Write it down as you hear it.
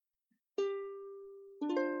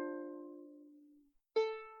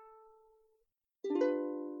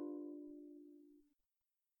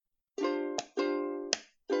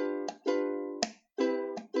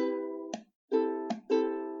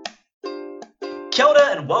Kia ora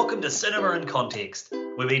and welcome to Cinema in Context,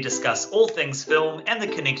 where we discuss all things film and the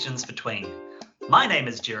connections between. My name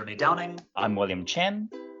is Jeremy Downing. I'm William Chen.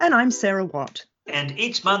 And I'm Sarah Watt. And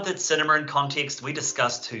each month at Cinema in Context, we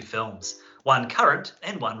discuss two films, one current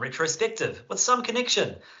and one retrospective, with some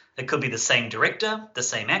connection. It could be the same director, the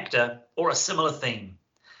same actor, or a similar theme.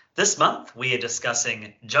 This month, we are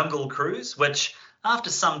discussing Jungle Cruise, which, after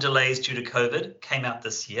some delays due to COVID, came out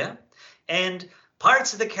this year, and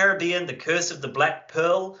Pirates of the Caribbean, The Curse of the Black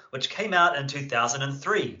Pearl, which came out in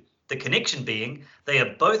 2003. The connection being they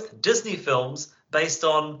are both Disney films based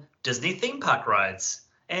on Disney theme park rides.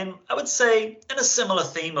 And I would say in a similar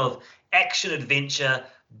theme of action-adventure,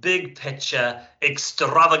 big picture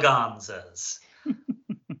extravaganzas.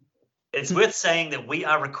 It's worth saying that we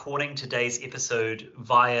are recording today's episode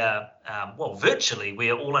via, virtually. We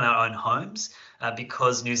are all in our own homes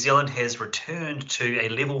because New Zealand has returned to a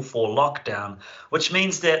level 4 lockdown, which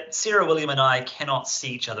means that Sarah, William and I cannot see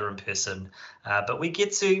each other in person, but we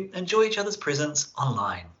get to enjoy each other's presence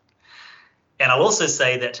online. And I'll also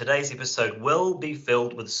say that today's episode will be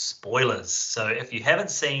filled with spoilers. So if you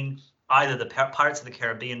haven't seen either the Pirates of the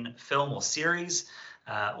Caribbean film or series,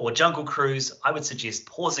 or Jungle Cruise, I would suggest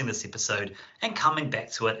pausing this episode and coming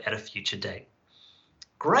back to it at a future date.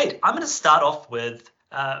 Great. I'm going to start off with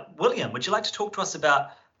William. Would you like to talk to us about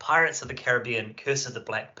Pirates of the Caribbean, Curse of the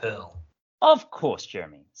Black Pearl? Of course,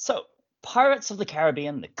 Jeremy. So, Pirates of the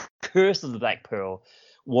Caribbean, The Curse of the Black Pearl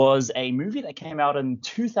was a movie that came out in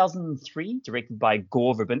 2003, directed by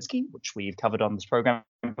Gore Verbinski, which we've covered on this program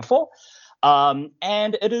before.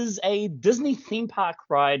 And it is a Disney theme park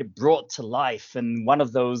ride brought to life in one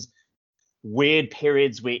of those weird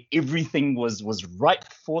periods where everything was ripe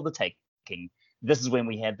for the taking. This is when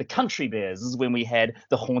we had the Country Bears. This is when we had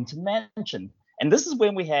the Haunted Mansion. And this is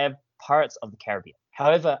when we have Pirates of the Caribbean.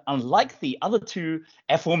 However, unlike the other two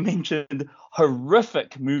aforementioned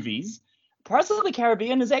horrific movies, Pirates of the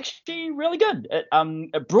Caribbean is actually really good.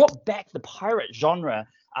 It brought back the pirate genre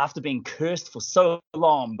after being cursed for so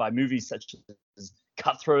long by movies such as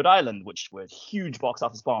Cutthroat Island, which were huge box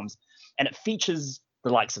office bombs. And it features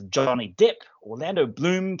the likes of Johnny Depp, Orlando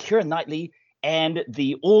Bloom, Keira Knightley, and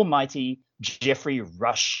the almighty Geoffrey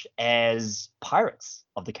Rush as Pirates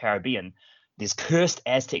of the Caribbean. There's cursed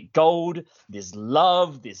Aztec gold, there's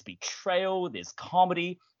love, there's betrayal, there's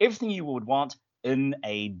comedy, everything you would want in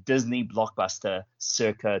a Disney blockbuster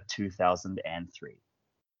circa 2003.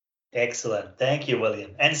 Excellent. Thank you,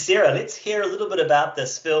 William. And Sarah, let's hear a little bit about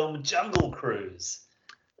this film, Jungle Cruise.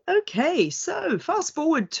 Okay, so fast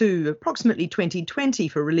forward to approximately 2020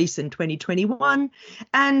 for release in 2021,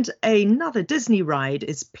 and another Disney ride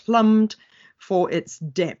is plumbed for its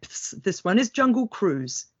depths. This one is Jungle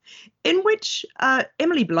Cruise, in which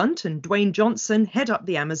Emily Blunt and Dwayne Johnson head up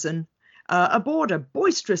the Amazon aboard a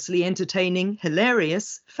boisterously entertaining,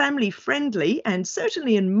 hilarious, family-friendly, and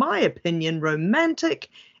certainly, in my opinion, romantic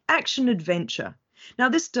action-adventure. Now,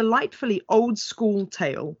 this delightfully old-school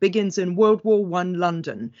tale begins in World War I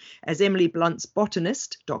London, as Emily Blunt's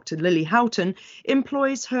botanist, Dr. Lily Houghton,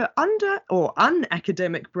 employs her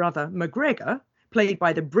unacademic brother, McGregor, played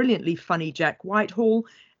by the brilliantly funny Jack Whitehall,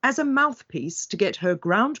 as a mouthpiece to get her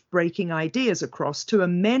groundbreaking ideas across to a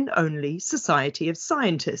men-only society of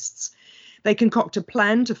scientists. They concoct a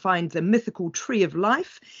plan to find the mythical Tree of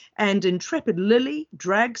Life, and intrepid Lily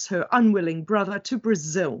drags her unwilling brother to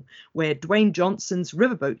Brazil, where Dwayne Johnson's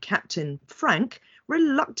riverboat captain, Frank,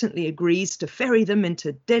 reluctantly agrees to ferry them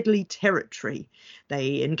into deadly territory.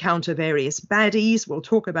 They encounter various baddies. We'll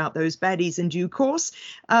talk about those baddies in due course,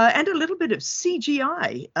 and a little bit of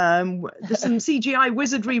CGI. There's some CGI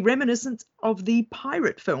wizardry reminiscent of the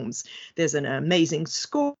pirate films. There's an amazing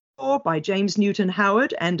score by James Newton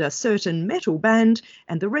Howard and a certain metal band,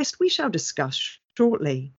 and the rest we shall discuss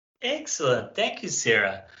shortly. Excellent. Thank you,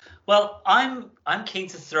 Sarah. Well, I'm keen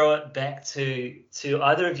to throw it back to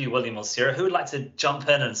either of you, William or Sarah. Who would like to jump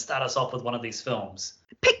in and start us off with one of these films?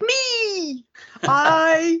 Pick me!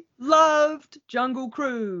 I loved Jungle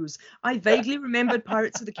Cruise. I vaguely remembered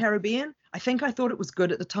Pirates of the Caribbean. I think I thought it was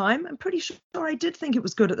good at the time. I'm pretty sure I did think it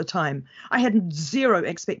was good at the time. I had zero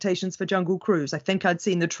expectations for Jungle Cruise. I think I'd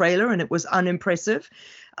seen the trailer and it was unimpressive.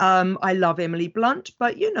 I love Emily Blunt,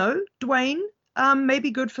 but Dwayne,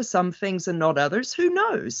 maybe good for some things and not others. Who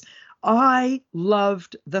knows? I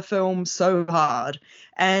loved the film so hard,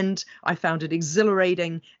 and I found it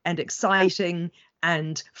exhilarating and exciting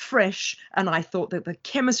and fresh. And I thought that the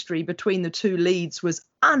chemistry between the two leads was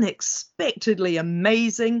unexpectedly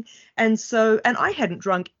amazing. And I hadn't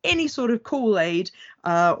drunk any sort of Kool-Aid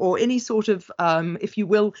or any sort of, if you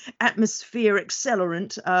will, atmospheric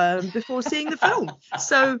accelerant before seeing the film.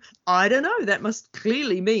 So I don't know. That must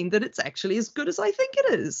clearly mean that it's actually as good as I think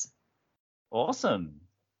it is. Awesome.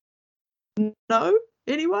 No?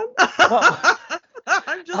 Anyone? Well,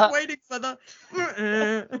 I'm just waiting for the.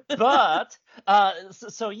 But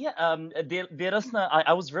dear listener,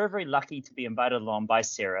 I was very, very lucky to be invited along by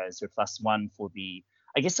Sarah as her +1 for the,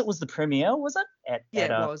 I guess it was the premiere, was it? It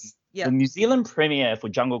was. Yeah. The New Zealand premiere for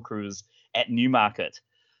Jungle Cruise at Newmarket.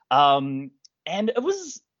 And it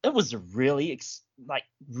was a really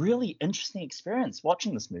really interesting experience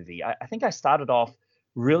watching this movie. I think I started off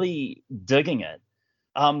really digging it.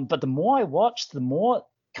 But the more I watched, the more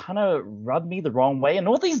kind of rubbed me the wrong way in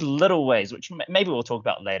all these little ways, which maybe we'll talk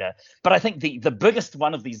about later. But I think the biggest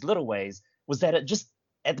one of these little ways was that it just,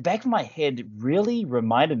 at the back of my head, really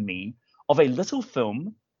reminded me of a little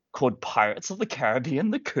film called Pirates of the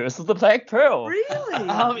Caribbean: The Curse of the Black Pearl. Really?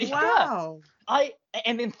 Yeah. Wow.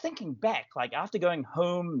 And then thinking back, like after going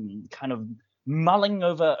home, kind of mulling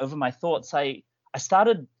over my thoughts, I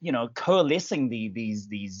started, coalescing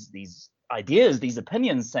these ideas, these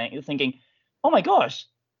opinions, thinking, oh my gosh,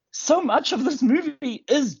 so much of this movie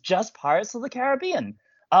is just Pirates of the Caribbean,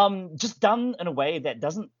 just done in a way that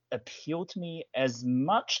doesn't appeal to me as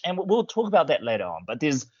much. And we'll talk about that later on. But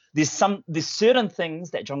there's certain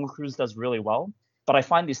things that Jungle Cruise does really well, but I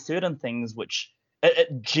find there's certain things which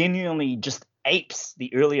it genuinely just apes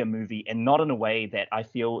the earlier movie, and not in a way that I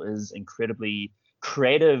feel is incredibly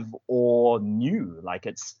creative or new. Like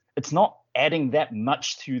it's not adding that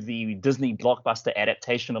much to the Disney blockbuster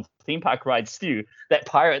adaptation of Theme Park Ride Stew that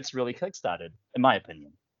Pirates really kickstarted, in my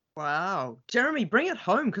opinion. Wow. Jeremy, bring it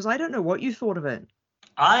home, because I don't know what you thought of it.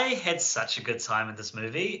 I had such a good time in this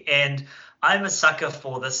movie, and I'm a sucker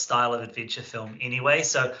for this style of adventure film anyway.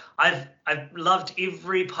 So I've loved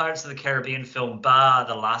every Pirates of the Caribbean film bar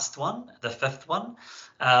the last one, the fifth one,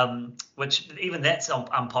 which even that's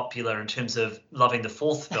unpopular in terms of loving the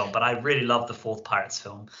fourth film, but I really love the fourth Pirates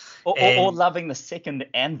film. Or loving the second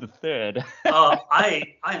and the third.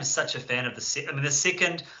 I am such a fan of the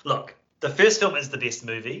second. Look, the first film is the best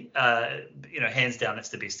movie. Hands down, it's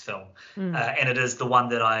the best film. And it is the one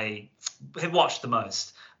that I have watched the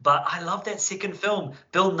most. But I love that second film.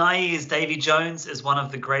 Bill Nighy as Davy Jones is one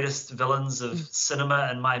of the greatest villains of cinema,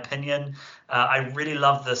 in my opinion. I really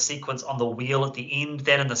love the sequence on the wheel at the end.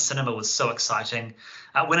 That in the cinema was so exciting.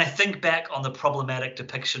 When I think back on the problematic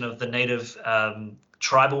depiction of the native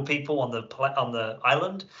tribal people on the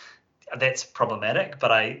island, that's problematic.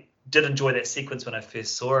 But I did enjoy that sequence when I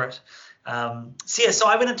first saw it. So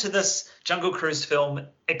I went into this Jungle Cruise film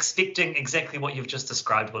expecting exactly what you've just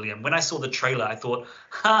described, William. When I saw the trailer, I thought,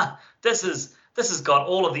 this has got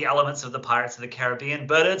all of the elements of the Pirates of the Caribbean,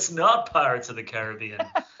 but it's not Pirates of the Caribbean.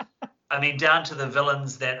 I mean, down to the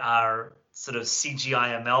villains that are sort of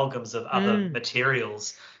CGI amalgams of other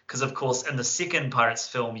materials. Because, of course, in the second Pirates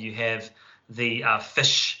film, you have the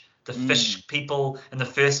fish people. In the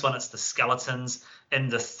first one, it's the skeletons. In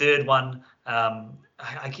the third one,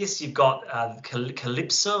 I guess you've got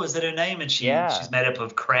Calypso, is that her name? And she's made up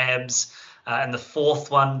of crabs. In the fourth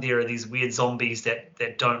one, there are these weird zombies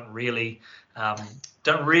that don't really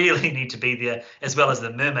need to be there, as well as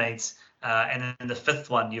the mermaids. And in the fifth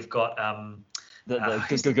one, you've got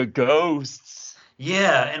the ghosts.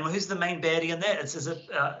 Yeah, and who's the main baddie in that? It's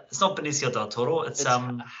not Benicio del Toro. It's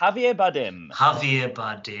Javier Bardem. Javier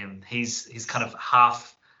Bardem. He's kind of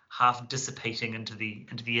half dissipating into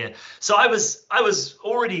the air. So I was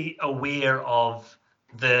already aware of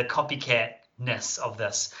the copycatness of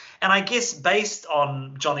this, and I guess based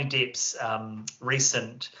on Johnny Depp's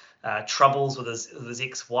recent troubles with his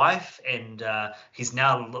ex-wife, and he's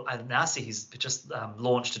now see he's just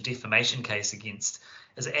launched a defamation case against.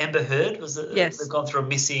 Is it Amber Heard? Was it? Yes. They've gone through a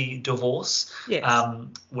messy divorce. Yes.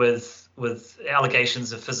 With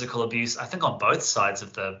allegations of physical abuse, I think on both sides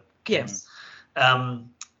of the case. Yes.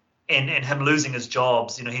 And him losing his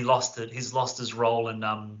jobs, he's lost his role in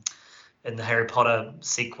the Harry Potter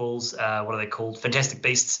sequels. What are they called? Fantastic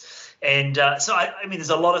Beasts. And so I mean, there's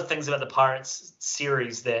a lot of things about the Pirates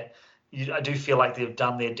series that I do feel like they've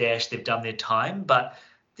done their dash, they've done their time, but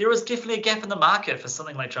there is definitely a gap in the market for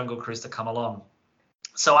something like Jungle Cruise to come along.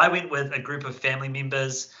 So I went with a group of family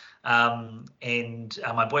members and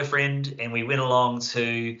my boyfriend, and we went along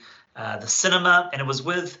to the cinema, and it was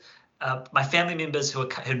with my family members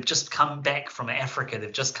who've just come back from Africa.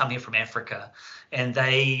 They've just come here from Africa, and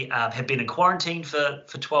they have been in quarantine for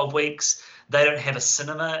 12 weeks. They don't have a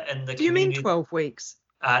cinema in the Do you community. mean 12 weeks?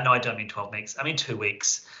 No, I don't mean 12 weeks. I mean 2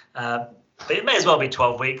 weeks. But it may as well be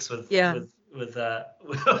 12 weeks with with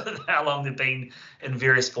how long they've been in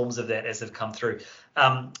various forms of that as they've come through.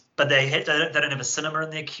 But they don't have a cinema in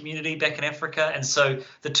their community back in Africa, and so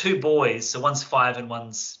the two boys, so one's 5 and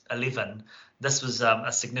one's 11. This was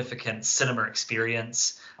a significant cinema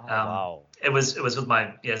experience. Oh, wow. It was with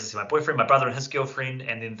my my boyfriend, my brother and his girlfriend,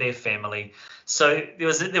 and then their family. So there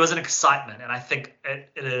was an excitement, and I think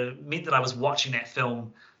it meant that I was watching that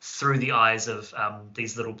film through the eyes of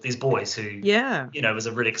these boys who it was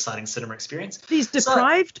a really exciting cinema experience. These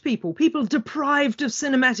deprived people deprived of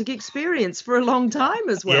cinematic experience for a long time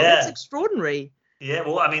as well. It's extraordinary. Yeah,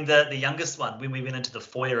 well, I mean, the youngest one, when we went into the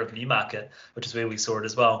foyer of Newmarket, which is where we saw it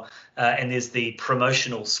as well, and there's the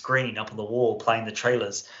promotional screen up on the wall playing the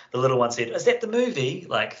trailers, the little one said, "Is that the movie?"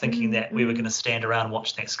 Like thinking that we were going to stand around and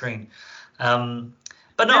watch that screen.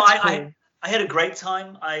 But no, I had a great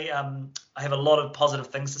time. I have a lot of positive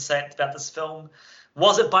things to say about this film.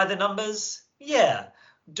 Was it by the numbers? Yeah.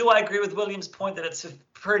 Do I agree with William's point that it's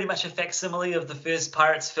pretty much a facsimile of the first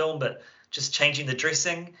Pirates film, but just changing the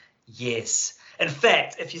dressing? Yes. In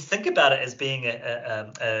fact, if you think about it as being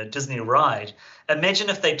a Disney ride, imagine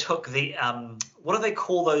if they took the what do they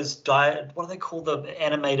call the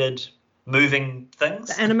animated moving things?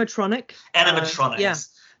 The animatronics. Yeah.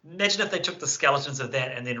 Imagine if they took the skeletons of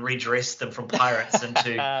that and then redressed them from Pirates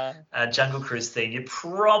into Jungle Cruise theme. You'd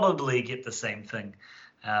probably get the same thing.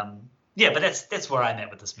 But that's where I'm at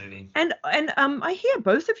with this movie. And I hear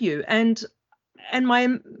both of you, and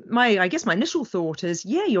my I guess my initial thought is,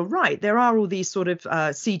 yeah, you're right. There are all these sort of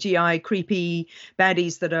CGI creepy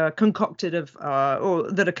baddies that are concocted of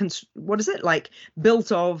or that are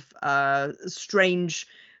built of strange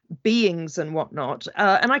beings and whatnot.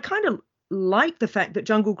 And I kind of like the fact that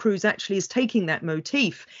Jungle Cruise actually is taking that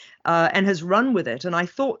motif and has run with it. And I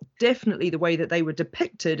thought definitely the way that they were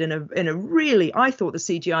depicted in a really, I thought the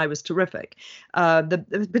CGI was terrific.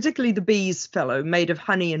 Particularly the bees fellow made of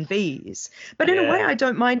honey and bees. But in a way, I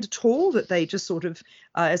don't mind at all that they just sort of,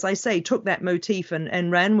 as I say, took that motif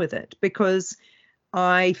and ran with it, because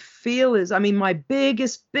I feel my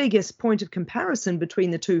biggest point of comparison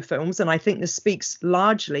between the two films, and I think this speaks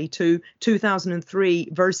largely to 2003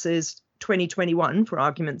 versus 2021, for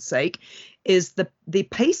argument's sake, is the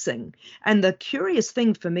pacing. And the curious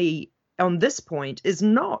thing for me on this point is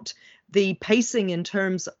not the pacing in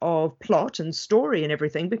terms of plot and story and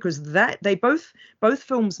everything, because that they both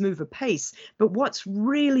films move apace. But what's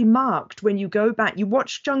really marked when you go back, you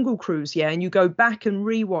watch Jungle Cruise, and you go back and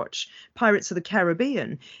rewatch Pirates of the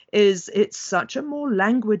Caribbean, is it's such a more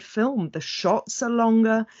languid film. The shots are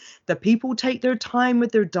longer. The people take their time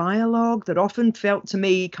with their dialogue that often felt to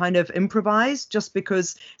me kind of improvised, just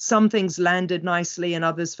because some things landed nicely and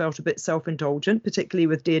others felt a bit self-indulgent, particularly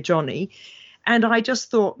with Dear Johnny. And I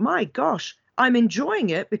just thought, my gosh, I'm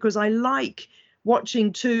enjoying it because I like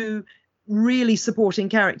watching two really supporting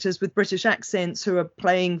characters with British accents who are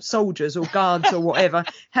playing soldiers or guards or whatever,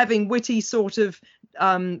 having witty sort of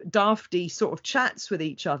dafty sort of chats with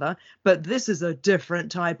each other. But this is a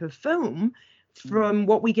different type of film from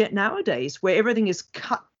what we get nowadays, where everything is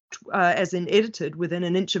cut as in edited within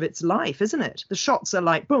an inch of its life, isn't it? The shots are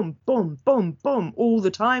like boom, boom, boom, boom all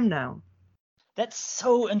the time now. That's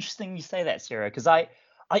so interesting you say that, Sarah, because I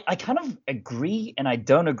kind of agree and I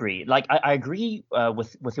don't agree. Like, I agree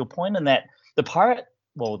with your point in that I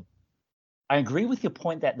agree with your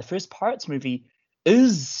point that the first Pirates movie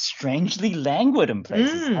is strangely languid in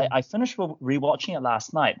places. I finished rewatching it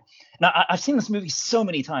last night. Now, I've seen this movie so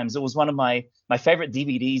many times. It was one of my favorite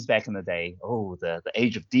DVDs back in the day. Oh, the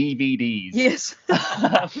age of DVDs. Yes.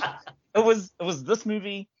 It was this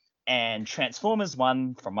movie and Transformers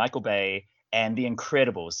 1 from Michael Bay, and The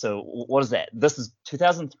Incredibles. So what is that? This is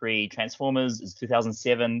 2003. Transformers is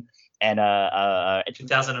 2007, and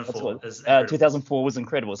 2004. 2004 was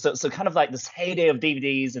Incredible. So kind of like this heyday of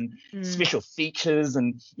DVDs and special features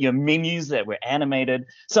and menus that were animated.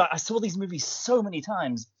 So I saw these movies so many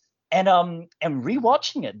times, and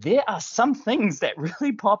rewatching it, there are some things that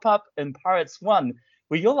really pop up in Pirates 1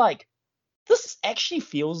 where you're like, this actually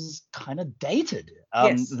feels kind of dated.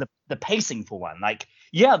 Yes. The pacing for one, like,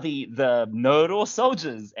 the know-it-all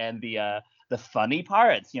soldiers and the funny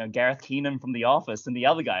pirates, Gareth Keenan from The Office and the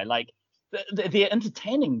other guy, like they're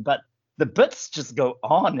entertaining, but the bits just go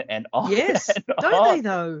on and on. Yes, and don't on. they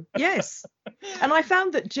though? Yes. And I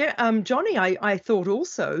found that Johnny, I thought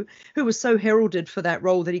also, who was so heralded for that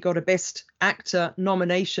role that he got a Best Actor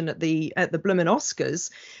nomination at the Bloomin'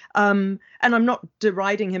 Oscars, and I'm not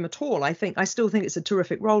deriding him at all. I still think it's a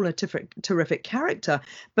terrific role, a terrific character.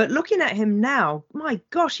 But looking at him now, my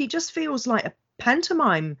gosh, he just feels like a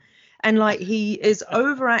pantomime. And like he is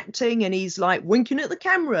overacting and he's like winking at the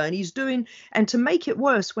camera and he's doing. And to make it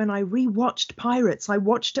worse, when I rewatched Pirates, I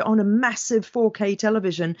watched it on a massive 4K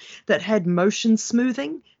television that had motion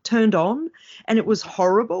smoothing turned on. And it was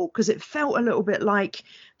horrible because it felt a little bit like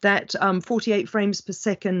that 48 frames per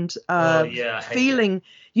second feeling.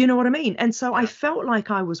 You know what I mean? And so I felt like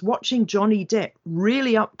I was watching Johnny Depp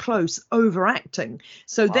really up close overacting.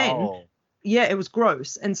 So then. Yeah, it was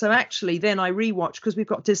gross. And so actually then I rewatched, because we've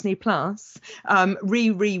got Disney Plus,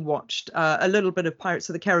 rewatched a little bit of Pirates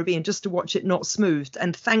of the Caribbean just to watch it not smoothed.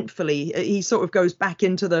 And thankfully he sort of goes back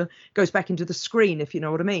into the screen, if you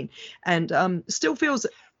know what I mean. And still feels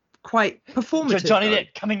quite performative. Johnny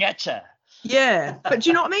Depp coming at you. Yeah. But do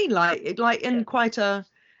you know what I mean? Like in quite a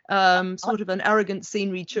sort of an arrogant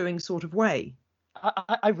scenery chewing sort of way.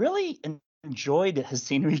 I really enjoyed his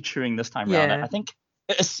scenery chewing this time around. I think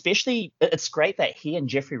especially it's great that he and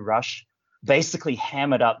Jeffrey Rush basically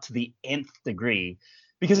hammered up to the nth degree,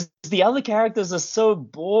 because the other characters are so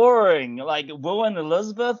boring. Like Will and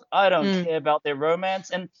Elizabeth, I don't care about their romance.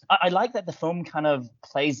 And I like that the film kind of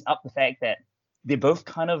plays up the fact that they're both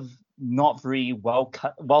kind of not very well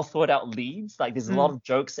thought out leads. Like there's a lot of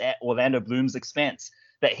jokes at Orlando Bloom's expense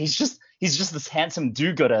that he's just this handsome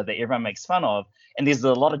do-gooder that everyone makes fun of. And there's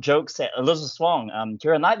a lot of jokes at Elizabeth Swan,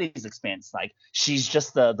 Keira Knightley's expense. Like she's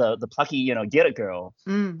just the plucky, get it girl.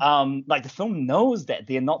 Like the film knows that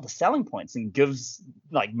they're not the selling points and gives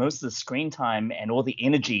like most of the screen time and all the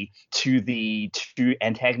energy to the two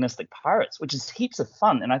antagonistic pirates, which is heaps of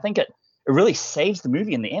fun. And I think it really saves the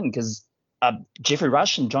movie in the end, because Jeffrey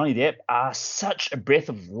Rush and Johnny Depp are such a breath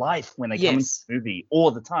of life when they come into the movie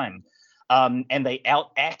all the time. And they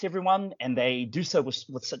outact everyone, and they do so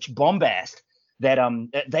with such bombast that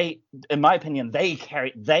they, in my opinion,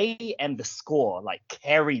 they and the score like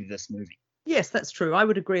carry this movie. Yes, that's true. I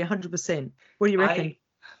would agree 100%. What do you reckon?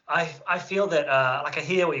 I feel that like I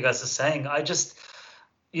hear what you guys are saying. I just,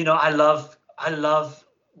 I love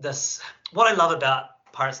this. What I love about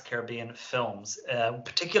Pirates of the Caribbean films,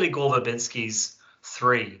 particularly Gore Verbinski's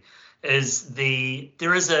 3, is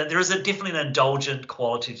there is definitely an indulgent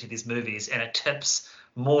quality to these movies, and it tips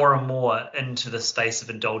more and more into the space of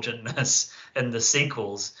indulgentness in the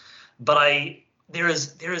sequels. But there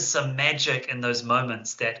is some magic in those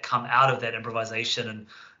moments that come out of that improvisation,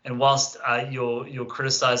 and whilst you're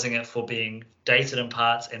criticizing it for being dated in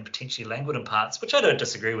parts and potentially languid in parts, which I don't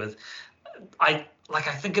disagree with, I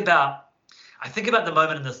think about the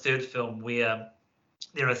moment in the third film where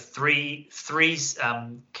there are three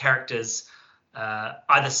characters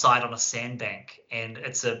either side on a sandbank, and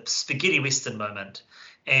it's a spaghetti western moment.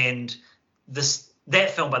 And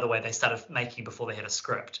that film, by the way, they started making before they had a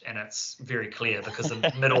script, and it's very clear because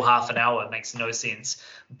the middle half an hour makes no sense.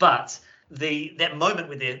 But that moment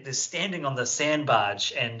where they're standing on the sand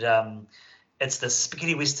barge, and it's the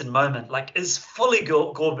spaghetti western moment, like, is fully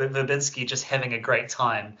Gore Verbinski just having a great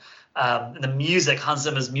time. The music, Hans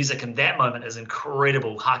Zimmer's music in that moment is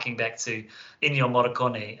incredible, harking back to Ennio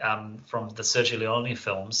Morricone from the Sergio Leone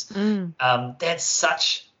films.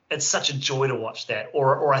 It's such a joy to watch that.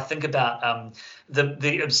 Or I think about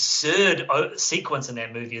the absurd sequence in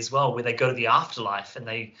that movie as well, where they go to the afterlife and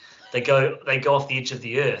they go off the edge of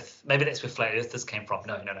the earth. Maybe that's where Flat Earthers came from.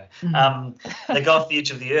 No. They go off the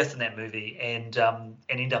edge of the earth in that movie and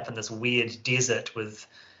end up in this weird desert with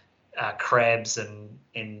crabs and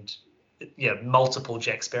multiple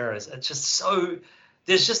Jack Sparrows. It's just so,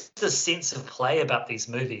 there's just this sense of play about these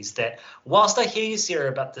movies that, whilst I hear you, Sarah,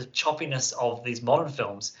 about the choppiness of these modern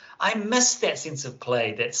films, I miss that sense of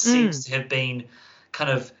play that seems to have been kind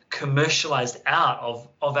of commercialized out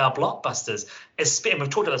of our blockbusters. And we've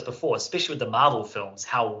talked about this before, especially with the Marvel films,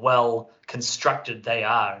 how well constructed they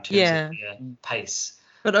are in terms of their pace.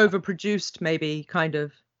 But overproduced, maybe, kind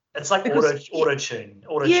of. It's like auto-tune.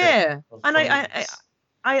 Yeah, and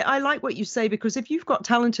I like what you say, because if you've got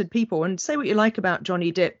talented people, and say what you like about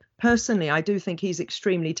Johnny Depp, personally, I do think he's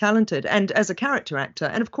extremely talented, and as a character actor,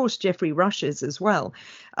 and of course Jeffrey Rush is as well.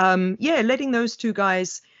 Letting those two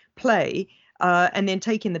guys play and then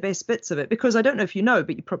taking the best bits of it, because I don't know if you know,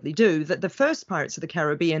 but you probably do, that the first Pirates of the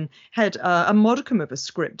Caribbean had a modicum of a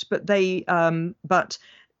script, but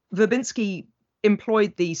Verbinski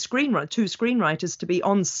employed the two screenwriters to be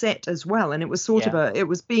on set as well, and it was sort of it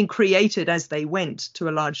was being created as they went to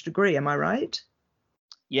a large degree. Am I right?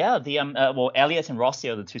 Yeah, well, Elliot and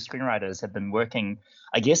Rossio, the two screenwriters, have been working,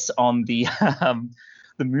 I guess, on the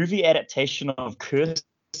the movie adaptation of Curse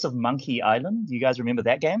of Monkey Island. Do you guys remember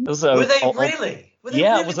that game? Were they really? Were they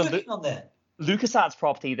really working on that? LucasArts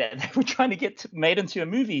property that they were trying to get made into a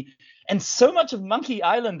movie, and so much of Monkey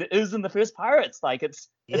Island is in the first Pirates. Like it's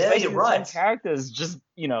basically the same characters, just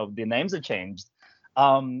their names are changed.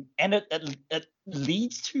 And it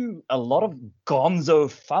leads to a lot of gonzo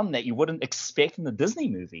fun that you wouldn't expect in the Disney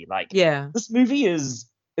movie. Like, this movie is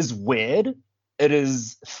weird. It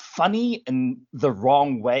is funny in the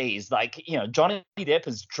wrong ways. Like, Johnny Depp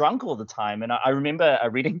is drunk all the time, and I remember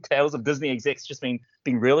reading tales of Disney execs just being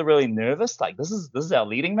really, really nervous. Like, this is our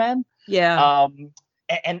leading man. Yeah.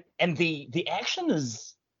 And the action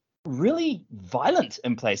is really violent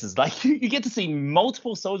in places. Like you get to see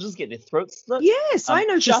multiple soldiers get their throats slit. Yes, I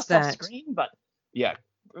noticed just that. Off screen, but yeah,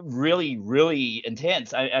 really, really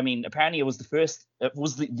intense. I mean, apparently it was the first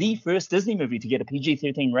Disney movie to get a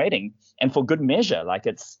PG-13 rating, and for good measure. Like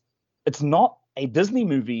it's not a Disney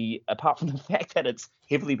movie apart from the fact that it's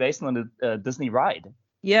heavily based on a Disney ride.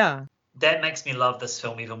 Yeah, that makes me love this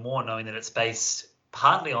film even more, knowing that it's based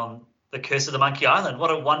partly on The Curse of the Monkey Island.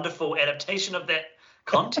 What a wonderful adaptation of that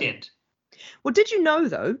content. Well, did you know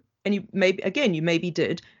though, and you maybe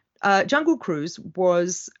did, Jungle Cruise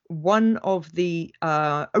was one of the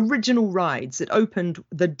original rides. It opened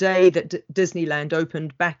the day that Disneyland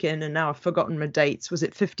opened back in, and now I've forgotten my dates. Was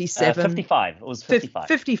it 57? 55. It was 55.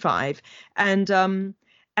 55. And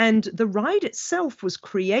the ride itself was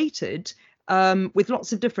created with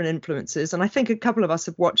lots of different influences. And I think a couple of us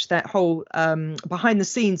have watched that whole behind the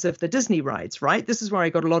scenes of the Disney rides, right? This is where I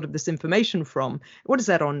got a lot of this information from. What is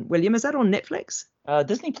that on, William? Is that on Netflix?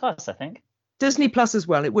 Disney Plus, I think. Disney Plus as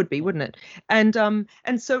well, it would be, wouldn't it? And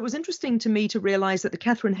so it was interesting to me to realize that the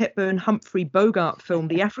Katharine Hepburn Humphrey Bogart film,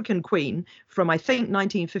 The African Queen, from I think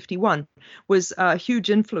 1951, was a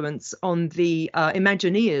huge influence on the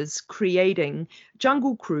Imagineers creating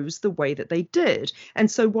Jungle Cruise the way that they did.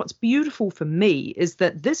 And so what's beautiful for me is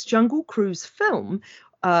that this Jungle Cruise film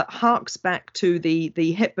harks back to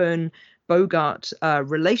the Hepburn Bogart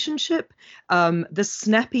relationship, the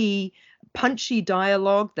snappy, punchy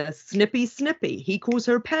dialogue, the snippy. He calls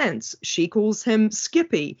her Pants, she calls him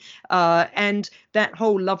Skippy, and that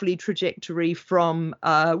whole lovely trajectory from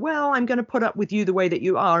well, I'm going to put up with you the way that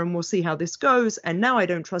you are and we'll see how this goes, and now I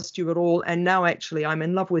don't trust you at all, and now actually I'm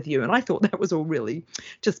in love with you. And I thought that was all really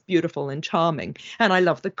just beautiful and charming, and I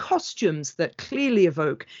love the costumes that clearly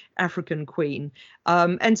evoke African Queen,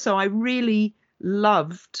 and so I really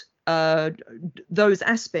loved those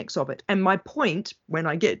aspects of it. And my point when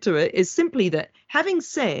I get to it is simply that, having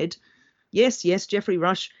said yes, Geoffrey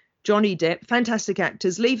Rush, Johnny Depp, fantastic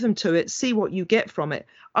actors, leave them to it, see what you get from it.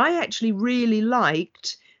 I actually really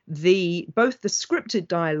liked both the scripted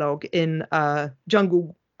dialogue in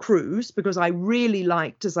Jungle Cruise, because I really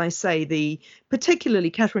liked, as I say,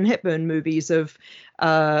 particularly Katharine Hepburn movies of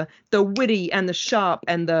the witty and the sharp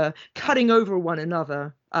and the cutting over one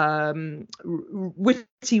another,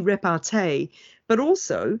 witty repartee, but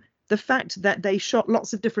also the fact that they shot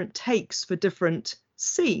lots of different takes for different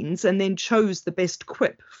scenes and then chose the best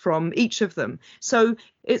quip from each of them. So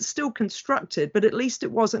it's still constructed, but at least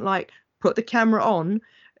it wasn't like put the camera on,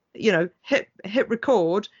 hit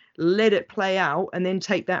record, let it play out, and then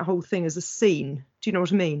take that whole thing as a scene. Do you know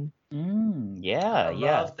what I mean? Yeah. I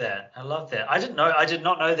love that. I did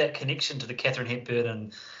not know that connection to the Katharine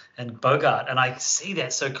Hepburn and Bogart, and I see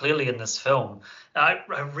that so clearly in this film. I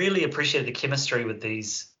really appreciate the chemistry with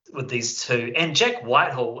these two, and Jack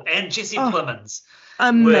Whitehall and Jesse Plemons.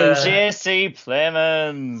 Amazing. Jesse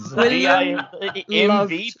Plemons, William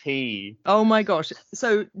MVP. Oh my gosh.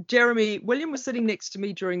 So William was sitting next to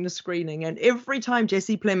me during the screening, and every time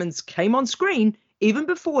Jesse Plemons came on screen, even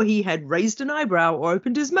before he had raised an eyebrow or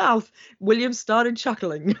opened his mouth, William started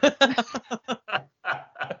chuckling.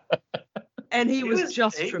 And he was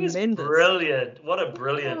tremendous. Was brilliant. What a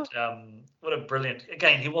brilliant.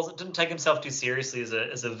 Again, he didn't take himself too seriously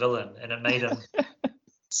as a villain, and it made him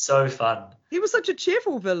so fun. He was such a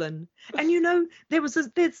cheerful villain. And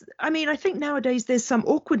I think nowadays there's some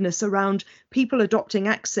awkwardness around people adopting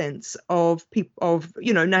accents of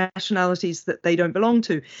nationalities that they don't belong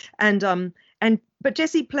to. But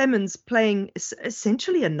Jesse Plemons playing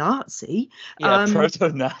essentially a Nazi,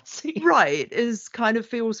 proto-Nazi, right,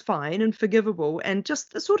 feels fine and forgivable, and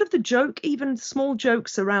just the joke, even small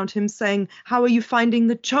jokes around him saying, "How are you finding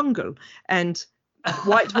the jungle?" and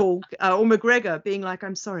Whitehall or McGregor being like,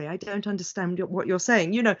 I'm sorry, I don't understand what you're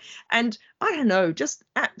saying, and I don't know, just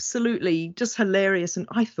absolutely just hilarious. And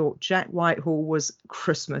I thought Jack Whitehall was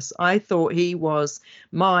Christmas. I thought he was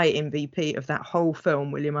my MVP of that whole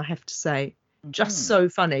film, William, I have to say. Just so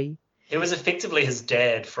funny. It was effectively his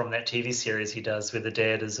dad from that TV series he does, where the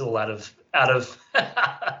dad is all out of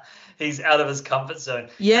he's out of his comfort zone.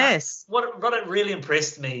 Yes. What it really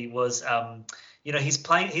impressed me was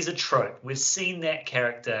he's a trope. We've seen that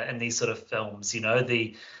character in these sort of films,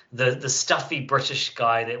 the stuffy British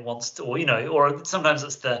guy that wants to, or sometimes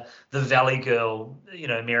it's the Valley girl,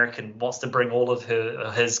 American, wants to bring all of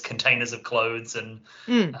his containers of clothes and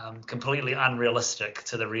completely unrealistic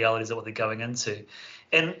to the realities of what they're going into.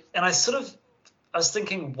 And I was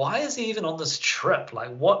thinking, why is he even on this trip?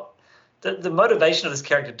 Like, what? The motivation of this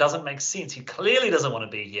character doesn't make sense. He clearly doesn't want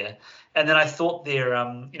to be here. And then I thought they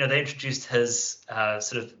introduced his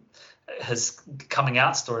his coming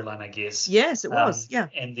out storyline, I guess. Yes, it was. Yeah.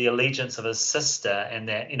 And the allegiance of his sister, and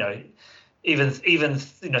that even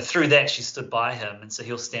through that she stood by him, and so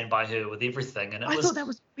he'll stand by her with everything. And I thought that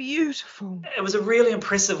was beautiful. It was a really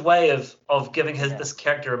impressive way of giving this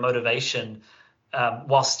character a motivation,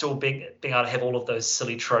 while still being able to have all of those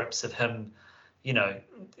silly tropes of him,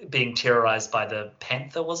 being terrorized by the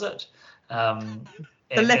panther, was it?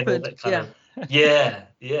 The leopard, yeah.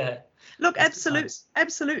 Look,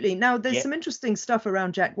 absolutely. Now, there's some interesting stuff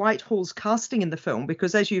around Jack Whitehall's casting in the film,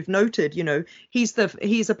 because as you've noted, he's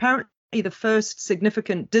apparently the first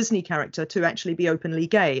significant Disney character to actually be openly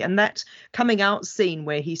gay. And that coming out scene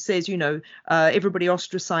where he says, everybody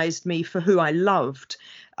ostracized me for who I loved,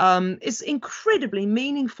 is incredibly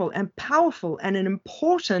meaningful and powerful, and an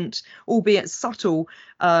important, albeit subtle,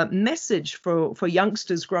 message for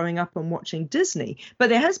youngsters growing up and watching Disney. But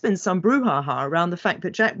there has been some brouhaha around the fact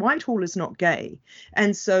that Jack Whitehall is not gay.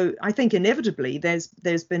 And so I think inevitably there's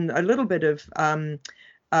been a little bit of,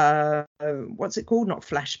 what's it called? Not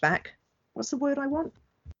flashback. What's the word I want?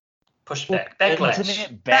 Pushback.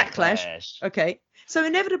 Backlash. Okay. So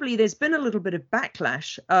inevitably there's been a little bit of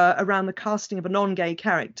backlash around the casting of a non-gay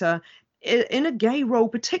character in a gay role,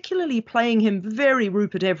 particularly playing him very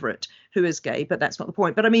Rupert Everett, who is gay, but that's not the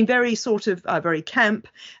point. But I mean, very sort of very camp,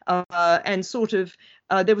 and sort of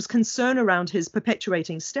there was concern around his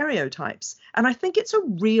perpetuating stereotypes. And I think it's a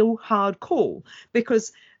real hard call,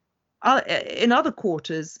 because in other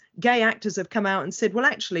quarters, gay actors have come out and said, well,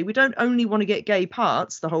 actually, we don't only want to get gay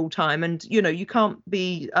parts the whole time. And, you can't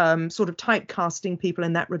be sort of typecasting people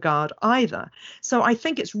in that regard either. So I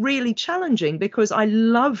think it's really challenging, because I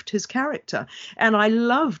loved his character, and I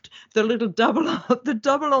loved the little the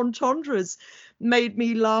double entendres made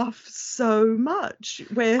me laugh so much.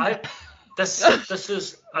 I just want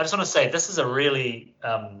to say, this is a really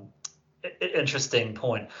interesting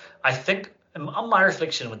point. I think, on my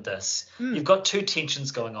reflection with this, you've got two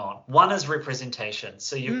tensions going on. One is representation.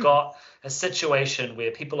 So you've got a situation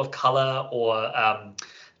where people of color or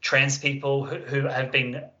trans people who have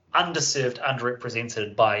been underserved,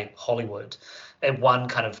 underrepresented by Hollywood at one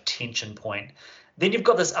kind of tension point. Then you've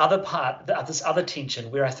got this other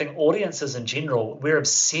tension where I think audiences in general, we're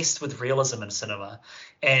obsessed with realism in cinema.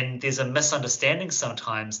 And there's a misunderstanding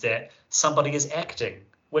sometimes that somebody is acting,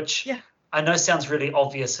 which I know sounds really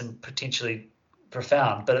obvious and potentially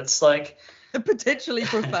profound, but it's like potentially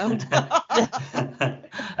profound. I'm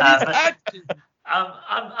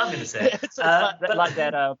going to say it's like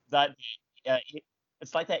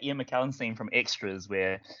that Ian McKellen scene from Extras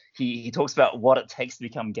where he talks about what it takes to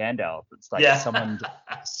become Gandalf. It's like someone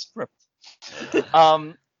script.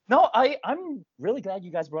 No, I'm really glad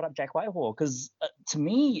you guys brought up Jack Whitehall, because to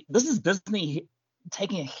me, this is Disney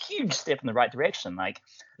taking a huge step in the right direction. Like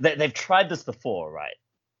they've tried this before, right?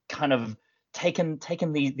 Kind of taken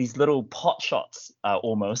these little pot shots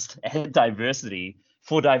almost at diversity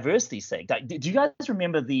for diversity's sake. Like, do you guys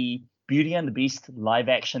remember the Beauty and the Beast live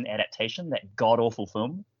action adaptation, that god awful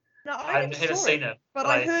film? No, I haven't seen it, but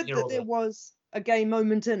I heard that there was a gay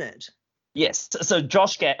moment in it. Yes. So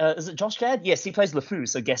Josh Gad, is it Josh Gad? Yes, he plays LeFou,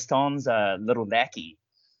 so Gaston's little lackey.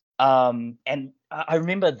 And I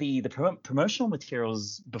remember the promotional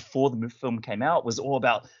materials before the film came out was all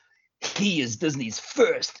about, he is Disney's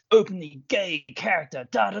first openly gay character,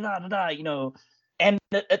 and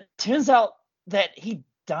it turns out that he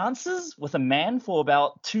dances with a man for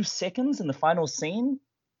about 2 seconds in the final scene.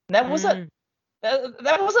 And that was it.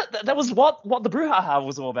 That was it. That was what the brouhaha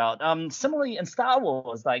was all about. Similarly in Star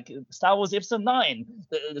Wars, like Star Wars Episode 9,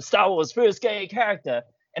 the Star Wars first gay character,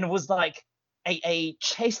 and it was like a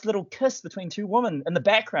chaste little kiss between two women in the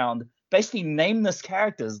background, basically nameless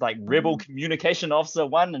characters like Rebel Communication Officer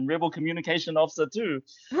 1 and Rebel Communication Officer 2.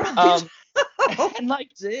 Right. and like,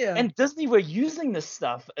 Dear. and Disney were using this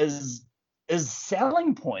stuff as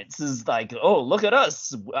selling points, is like, oh, look at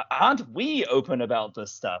us, aren't we open about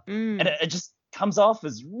this stuff? And it just comes off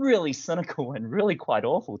as really cynical and really quite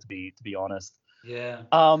awful, to be honest. Yeah.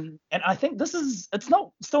 And I think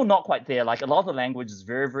still not quite there. Like, a lot of the language is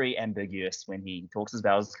very, very ambiguous when he talks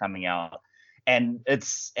about his coming out. And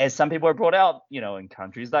it's, as some people have brought out, in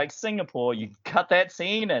countries like Singapore, you cut that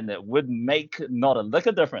scene and it would make not a lick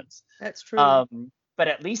of difference. That's true. But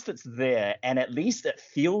at least it's there, and at least it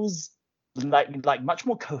feels like much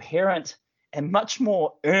more coherent and much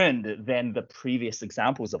more earned than the previous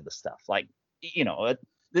examples of the stuff. Like,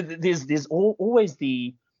 there's always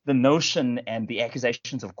the notion and the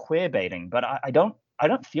accusations of queer baiting, but I don't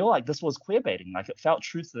feel like this was queer baiting. Like, it felt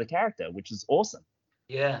true to the character, which is awesome.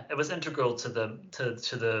 Yeah, it was integral to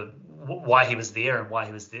the why he was there and why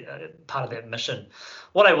he was part of that mission.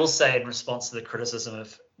 What I will say in response to the criticism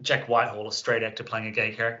of Jack Whitehall, a straight actor playing a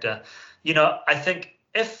gay character, I think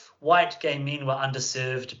if white gay men were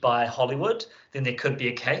underserved by Hollywood, then there could be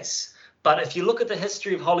a case. But if you look at the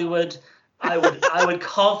history of Hollywood, I would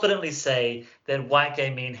confidently say that white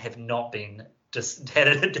gay men have not been had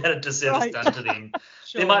a disservice done to them.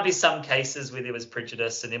 Sure. There might be some cases where there was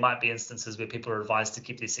prejudice, and there might be instances where people are advised to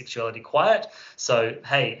keep their sexuality quiet. So,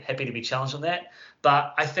 hey, happy to be challenged on that.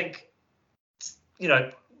 But I think,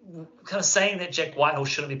 kind of saying that Jack Whitehall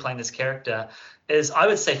shouldn't be playing this character is, I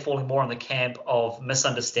would say, falling more on the camp of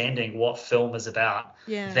misunderstanding what film is about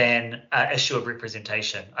than an issue of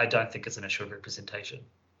representation. I don't think it's an issue of representation.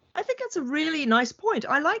 I think that's a really nice point.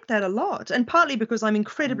 I like that a lot. And partly because I'm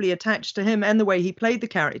incredibly attached to him and the way he played the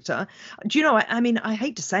character. Do you know, I mean, I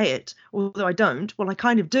hate to say it, although I don't. Well, I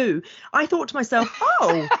kind of do. I thought to myself,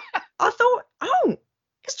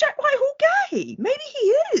 is Jack Whitehall gay? Maybe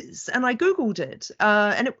he is. And I Googled it.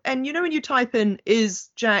 And when you type in, is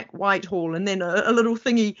Jack Whitehall, and then a little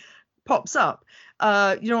thingy pops up.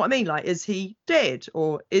 You know what I mean? Like, is he dead,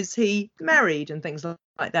 or is he married, and things like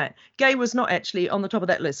that. Gay was not actually on the top of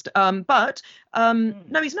that list. But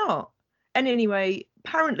no, he's not. And anyway,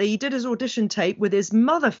 apparently he did his audition tape with his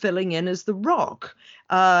mother filling in as The Rock.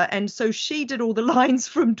 And so she did all the lines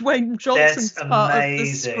from Dwayne Johnson's part of the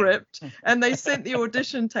script. And they sent the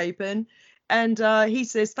audition tape in. And he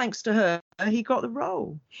says, thanks to her, he got the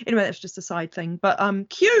role. Anyway, that's just a side thing. But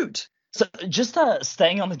cute. So just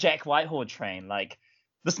staying on the Jack Whitehall train, like,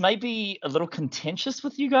 this may be a little contentious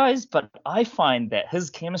with you guys, but I find that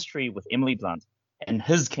his chemistry with Emily Blunt and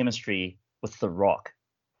his chemistry with The Rock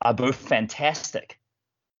are both fantastic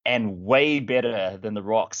and way better than The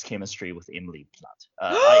Rock's chemistry with Emily Blunt.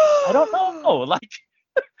 I don't know. Like,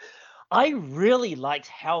 I really liked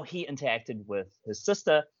how he interacted with his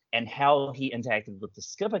sister and how he interacted with the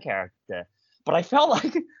Skipper character. But I felt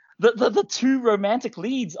like the two romantic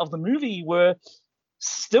leads of the movie were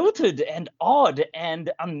stilted and odd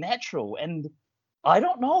and unnatural, and I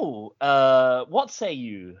don't know. What say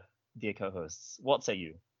you, dear co-hosts? What say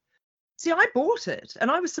you? See, I bought it, and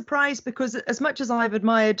I was surprised because as much as I've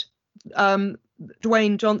admired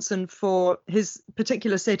Dwayne Johnson for his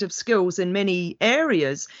particular set of skills in many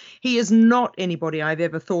areas, he is not anybody I've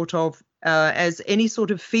ever thought of as any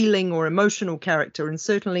sort of feeling or emotional character, and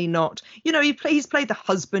certainly not, he's played the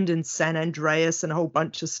husband in San Andreas and a whole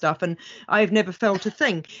bunch of stuff, and I've never felt a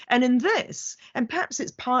thing. And in this, and perhaps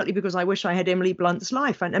it's partly because I wish I had Emily Blunt's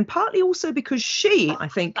life, and partly also because she, I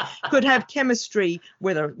think, could have chemistry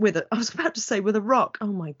with a I was about to say with a rock. Oh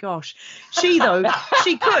my gosh. She could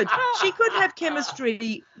have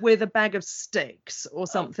chemistry with a bag of sticks or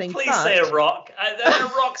something. Please say a rock.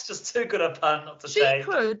 A rock's just too good a pun not to say. She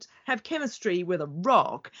could have chemistry with a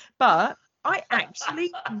rock, but I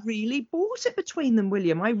actually really bought it between them,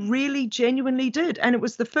 William. I really genuinely did. And it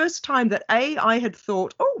was the first time that I had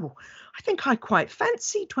thought, I think I quite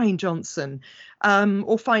fancy Dwayne Johnson,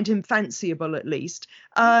 or find him fanciable at least.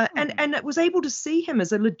 And I was able to see him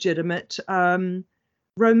as a legitimate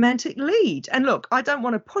romantic lead. And look, I don't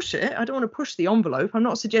want to push it. I don't want to push the envelope. I'm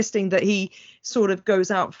not suggesting that he sort of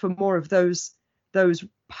goes out for more of those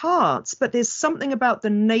parts, but there's something about the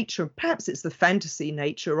nature, perhaps it's the fantasy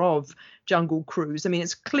nature of Jungle Cruise. I mean,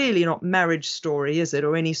 it's clearly not Marriage Story, is it,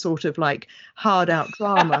 or any sort of like hard out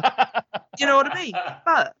drama. You know what I mean?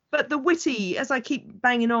 But the witty, as I keep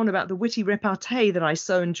banging on about the witty repartee that I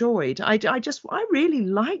so enjoyed, I really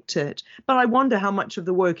liked it. But I wonder how much of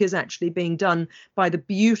the work is actually being done by the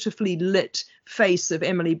beautifully lit face of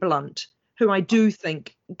Emily Blunt, who I do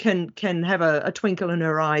think can have a twinkle in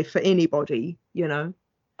her eye for anybody,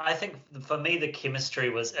 I think for me the chemistry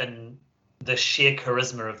was in the sheer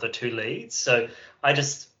charisma of the two leads. So I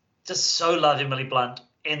just so love Emily Blunt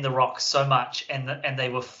and The Rock so much, and they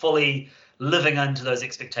were fully living under those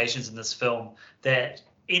expectations in this film that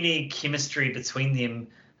any chemistry between them,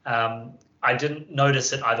 I didn't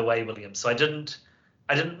notice it either way, William. So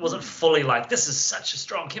wasn't fully like, this is such a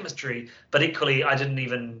strong chemistry, but equally I didn't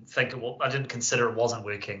even think I didn't consider it wasn't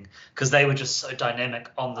working, because they were just so dynamic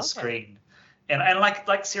on the screen. And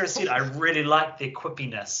like Sarah said, I really liked their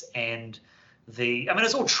quippiness and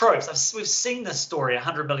it's all tropes. We've seen this story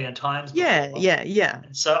 100 million times before. Yeah.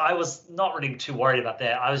 So I was not really too worried about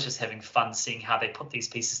that. I was just having fun seeing how they put these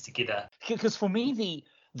pieces together. Because for me,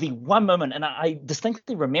 the one moment, and I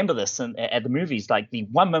distinctly remember this at the movies, like the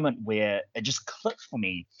one moment where it just clicked for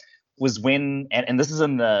me was when, and this is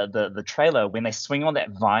in the trailer, when they swing on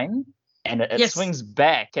that vine and it swings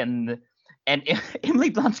back, and Emily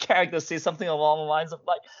Blunt's character says something along the lines of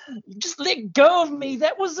like, just let go of me,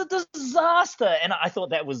 that was a disaster. And I thought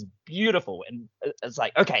that was beautiful, and it's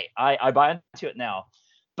like, okay, I buy into it now.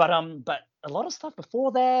 But a lot of stuff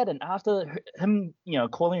before that and after him,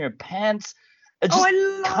 calling her pants, it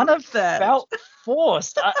just kind of felt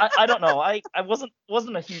forced. I don't know. I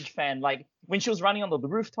wasn't a huge fan. Like when she was running on the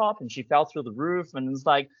rooftop and she fell through the roof, and it's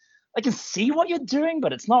like, I can see what you're doing,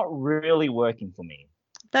 but it's not really working for me.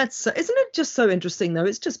 Isn't it just so interesting though?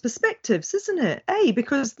 It's just perspectives, isn't it?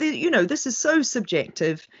 Because this is so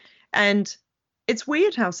subjective, and it's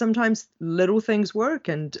weird how sometimes little things work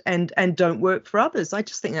and don't work for others. I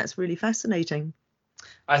just think that's really fascinating.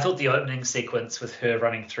 I thought the opening sequence with her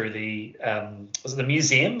running through was it the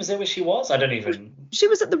museum? Is that where she was? I don't even. She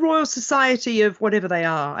was at the Royal Society of whatever they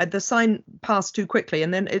are. The sign passed too quickly,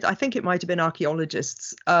 and then I think it might have been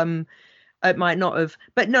archaeologists. It might not have,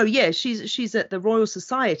 but no, yeah, she's at the Royal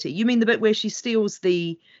Society. You mean the bit where she steals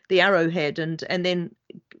the arrowhead and then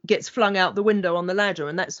gets flung out the window on the ladder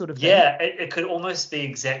and that sort of thing? Yeah, it could almost be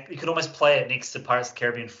exact. You could almost play it next to Pirates of the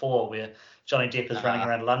Caribbean 4, where Johnny Depp is running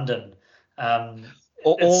around London.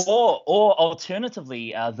 Or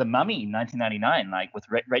alternatively, The Mummy, 1999, like with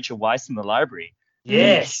Rachel Weisz in the library.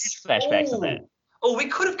 Yes, huge flashbacks of that. Oh, we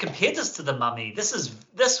could have compared this to The Mummy. This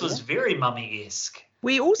was very Mummy-esque.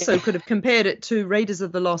 We also could have compared it to Raiders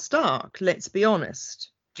of the Lost Ark. Let's be honest.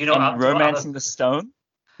 Do you know Romancing the Stone?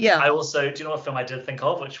 Yeah. Do you know what film I did think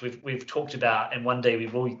of, which we've talked about, and one day we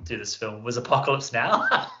will do this film, was Apocalypse Now.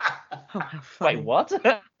 Wait, what?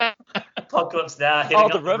 Apocalypse Now. Heading the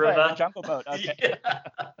up the river. The jungle boat. Okay. Yeah.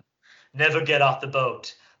 Never get off the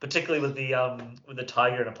boat, particularly with the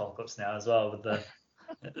tiger in Apocalypse Now as well.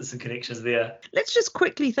 There's some connections there. Let's just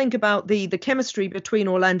quickly think about the chemistry between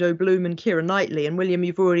Orlando Bloom and Keira Knightley. And William,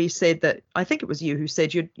 you've already said that. I think it was you who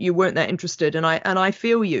said you weren't that interested, and I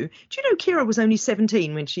feel you. Do you know Keira was only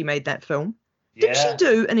 17 when she made that film? Yeah. Did she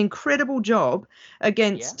do an incredible job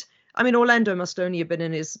against? I mean, Orlando must only have been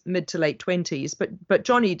in his mid to late 20s, but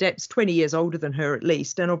Johnny Depp's 20 years older than her at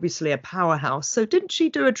least, and obviously a powerhouse. So didn't she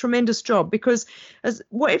do a tremendous job? Because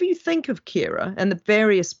whatever you think of Keira and the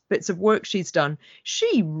various bits of work she's done,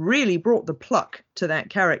 she really brought the pluck to that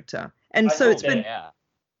character. And I think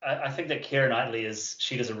that Keira Knightley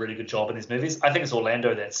she does a really good job in these movies. I think it's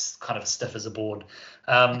Orlando that's kind of stiff as a board.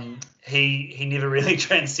 He never really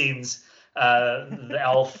transcends the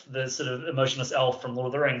elf, the sort of emotionless elf from Lord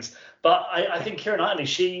of the Rings. But I think Keira Knightley,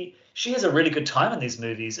 she has a really good time in these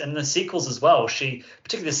movies, and the sequels as well.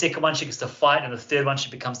 Particularly the second one, she gets to fight, and the third one, she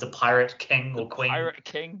becomes the pirate king or queen. Pirate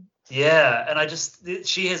king. Yeah, and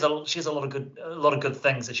she has a lot of good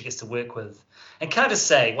things that she gets to work with. And can I just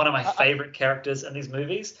say, one of my favorite characters in these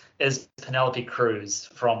movies is Penelope Cruz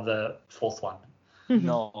from the fourth one.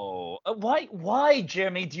 No. Why,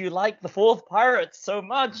 Jeremy, do you like the fourth Pirates so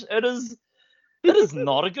much? It is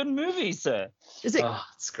not a good movie, sir. Is it? Oh,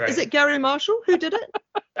 it's great. Is it Gary Marshall who did it?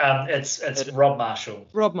 It's Rob Marshall.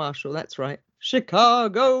 Rob Marshall, that's right.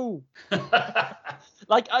 Chicago.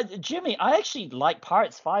 Jimmy, I actually like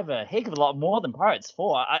Pirates 5 a heck of a lot more than Pirates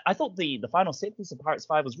 4. I thought the final set piece of Pirates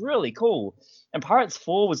 5 was really cool, and Pirates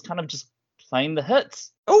 4 was kind of just playing the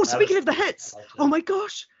hits. Oh, speaking of the hits, oh my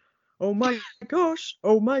gosh. Oh my gosh.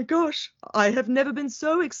 Oh my gosh. I have never been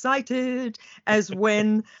so excited as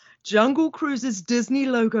when Jungle Cruise's Disney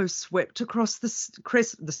logo swept across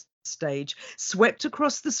the stage, swept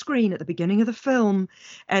across the screen at the beginning of the film,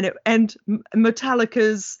 and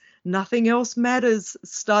Metallica's Nothing Else Matters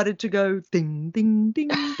started to go ding, ding, ding,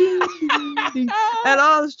 ding, ding, ding. And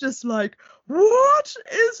I was just like, what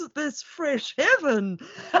is this fresh heaven?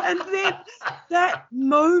 And then that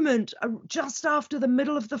moment just after the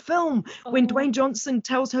middle of the film, when Dwayne Johnson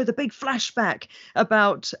tells her the big flashback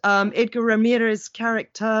about Edgar Ramirez's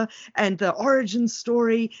character and the origin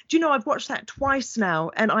story. Do you know, I've watched that twice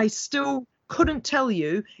now, and I still couldn't tell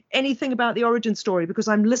you anything about the origin story because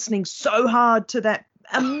I'm listening so hard to that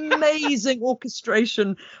amazing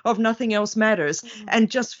orchestration of Nothing Else Matters, and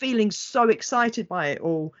just feeling so excited by it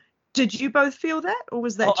all. Did you both feel that, or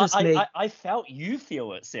was that just me? I felt you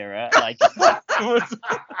feel it, Sarah. Like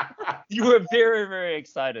you were very, very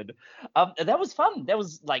excited. That was fun. That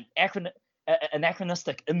was like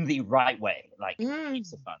anachronistic in the right way. Like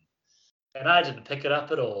heaps of fun. And I didn't pick it up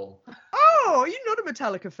at all. Oh, you're not a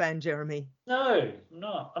Metallica fan, Jeremy? No,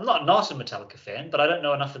 no. I'm not a Metallica fan, but I don't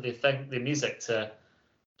know enough of their music to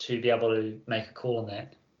be able to make a call on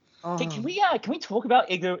that. Oh. Can we talk about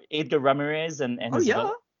Edgar Ramirez and his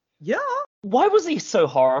villain? Yeah. Why was he so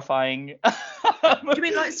horrifying? You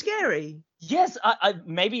mean like scary? Yes, I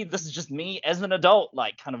maybe this is just me as an adult,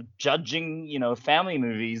 like kind of judging, family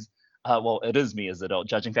movies. Well, it is me as an adult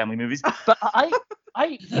judging family movies, but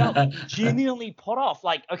I felt genuinely put off.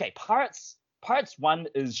 Like, okay, Pirates 1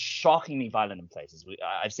 is shockingly violent in places.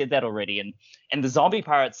 I've said that already, and the zombie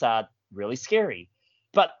pirates are really scary.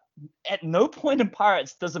 But at no point in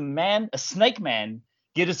Pirates does a snake man,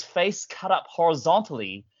 get his face cut up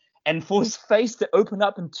horizontally, and for his face to open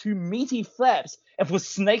up in two meaty flaps, and for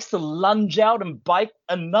snakes to lunge out and bite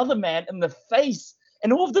another man in the face.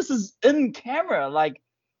 And all of this is in camera. Like,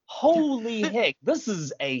 holy heck, this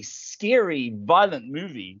is a scary, violent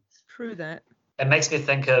movie. True that. It makes me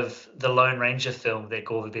think of the Lone Ranger film that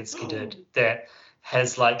Gore Verbinski did that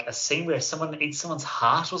has like a scene where someone eats someone's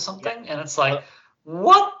heart or something, and it's like,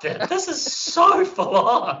 what the? This is so full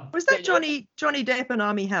on. Was that Johnny Depp and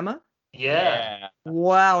Armie Hammer? Yeah.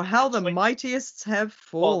 Wow, how the mightiest have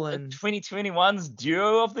fallen. 2021's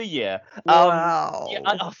duo of the year. Wow.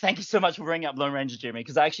 Thank you so much for bringing up Lone Ranger, Jeremy,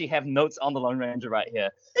 because I actually have notes on the Lone Ranger right here.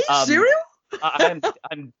 Are you serious?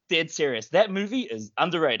 I'm dead serious. That movie is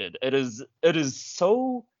underrated. It is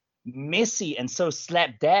so messy and so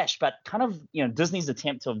slapdash, but kind of Disney's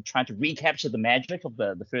attempt of trying to recapture the magic of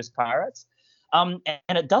the first Pirates. And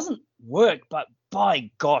it doesn't work, but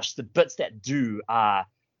by gosh, the bits that do are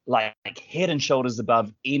like head and shoulders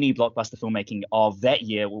above any blockbuster filmmaking of that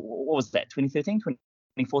year. What was that, 2013,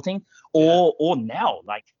 2014? Or now?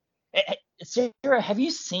 Like, Sarah, have you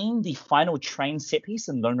seen the final train set piece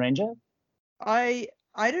in Lone Ranger? I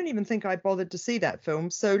don't even think I bothered to see that film,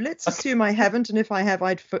 so let's assume I haven't, and if I have,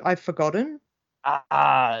 I've forgotten.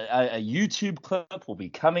 A YouTube clip will be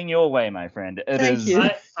coming your way, my friend. Thank you.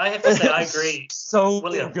 I have to say, I agree. So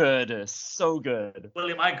William, good. So good.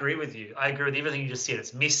 William, I agree with you. I agree with everything you just said.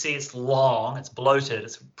 It's messy, it's long, it's bloated,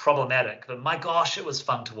 it's problematic. But my gosh, it was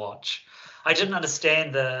fun to watch. I didn't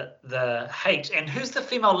understand the hate. And who's the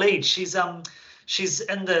female lead? She's in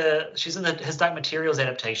His Dark Materials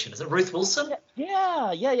adaptation. Is it Ruth Wilson?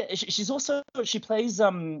 Yeah. She plays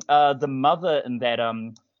the mother in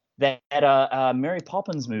that Mary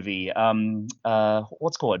Poppins movie. What's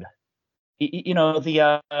it called?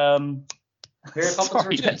 The Mary Poppins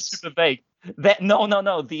Returns. That's super vague.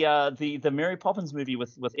 The Mary Poppins movie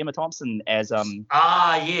with Emma Thompson as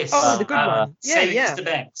yes. Oh, the good one. Saving Mr.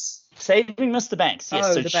 Banks. Saving Mr. Banks. Yes.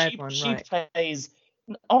 Oh, So the bad one, she right. plays.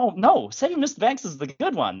 Oh no, Saving Mr. Banks is the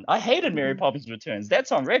good one. I hated Mary Poppins Returns.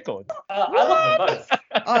 That's on record. I love them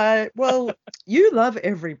both. Well, you love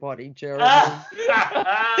everybody, Jeremy.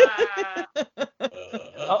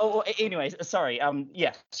 Anyways, sorry.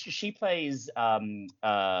 She plays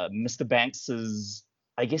Mr. Banks's,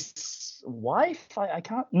 I guess, wife. I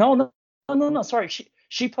can't. No. Sorry,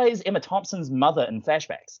 she plays Emma Thompson's mother in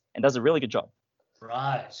flashbacks and does a really good job.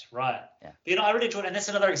 Right. Yeah. I really enjoyed it. And that's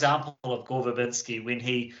another example of Gore Verbinski when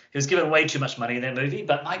he was given way too much money in that movie.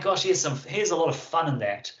 But my gosh, he has a lot of fun in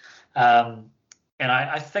that. And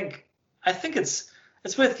I think it's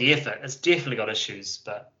worth the effort. It's definitely got issues,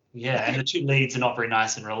 but yeah, and the two leads are not very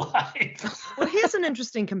nice in real life. Well, here's an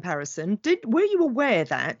interesting comparison. Were you aware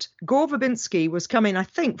that Gore Verbinski was coming, I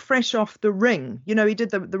think, fresh off The Ring? He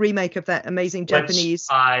did the remake of that amazing Japanese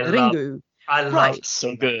Ringu. I love Right.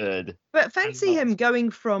 So good. But fancy him going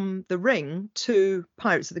from The Ring to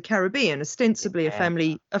Pirates of the Caribbean, ostensibly a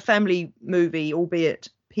family movie, albeit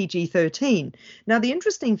PG-13. Now, the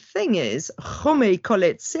interesting thing is, Jaume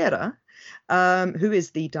Collet-Serra, who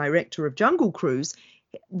is the director of Jungle Cruise,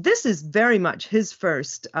 this is very much his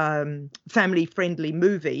first family-friendly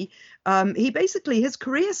movie. His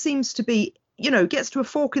career seems to be, gets to a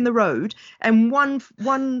fork in the road, and one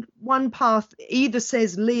path either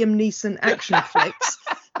says Liam Neeson action flicks,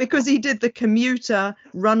 because he did The Commuter,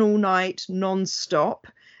 Run All Night, Non-Stop,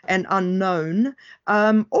 and Unknown,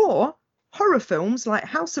 or horror films like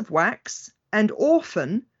House of Wax and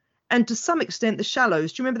Orphan, and to some extent The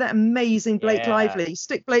Shallows. Do you remember that amazing Blake Lively?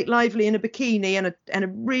 Stick Blake Lively in a bikini and a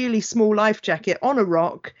really small life jacket on a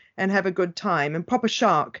rock and have a good time and pop a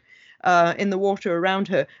shark. in the water around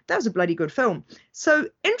her. That was a bloody good film. So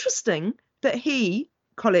interesting that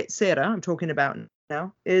Colette Serra, I'm talking about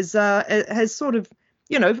now, has sort of,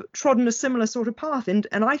 trodden a similar sort of path and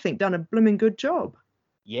I think done a blooming good job.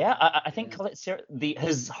 Yeah, I think Colette Serra,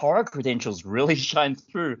 his horror credentials really shine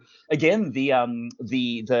through. Again,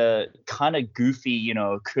 the kind of goofy,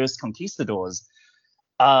 cursed conquistadors.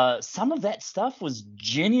 Some of that stuff was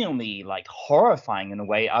genuinely like horrifying in a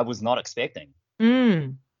way I was not expecting.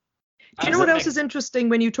 Do you know what else is interesting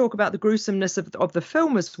when you talk about the gruesomeness of the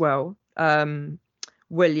film as well,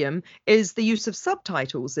 William, is the use of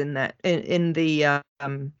subtitles in that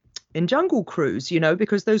in Jungle Cruise,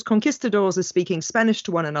 because those conquistadors are speaking Spanish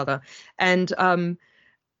to one another, and I'm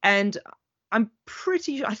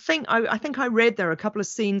pretty. I think I read there are a couple of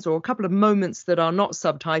scenes or a couple of moments that are not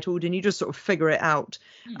subtitled, and you just sort of figure it out.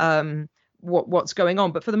 What's going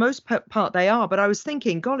on, but for the most part they are. But I was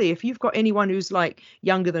thinking, golly, if you've got anyone who's like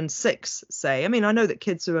younger than 6, say, I mean, I know that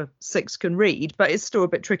kids who are 6 can read, but it's still a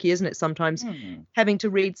bit tricky, isn't it, sometimes having to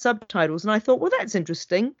read subtitles. And I thought, well, that's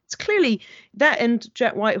interesting. It's clearly that, and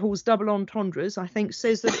Jack Whitehall's double entendres, I think,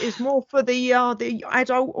 says that it's more for the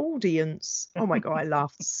adult audience. Oh my god, I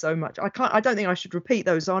laughed so much. I don't think I should repeat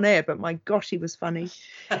those on air, but my gosh, he was funny.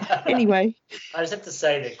 Anyway, I just have to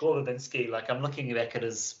say that Gore Verbinski, like, I'm looking back at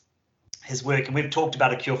his work, and we've talked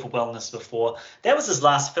about A Cure for Wellness before. That was his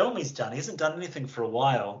last film he's done. He hasn't done anything for a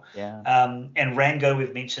while. Yeah. And Rango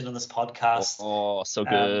we've mentioned on this podcast. Oh, so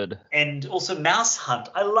good. And also Mouse Hunt.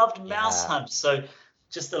 I loved Mouse Hunt. So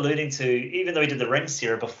just alluding to, even though he did The Ring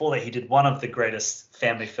Sarah, before that he did one of the greatest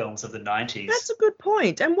family films of the 90s. That's a good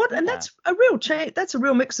point. And that's a real that's a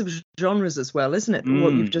real mix of genres as well, isn't it?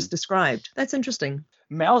 What you've just described. That's interesting.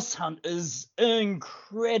 Mouse Hunt is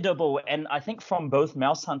incredible, and I think from both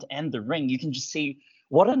Mouse Hunt and The Ring, you can just see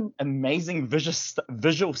what an amazing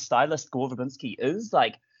visual stylist Gore Verbinski is.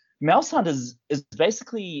 Like, Mouse Hunt is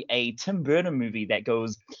basically a Tim Burton movie that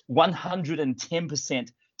goes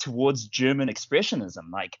 110% towards German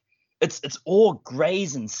expressionism. Like, it's all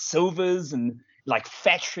grays and silvers and like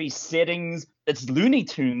factory settings. It's Looney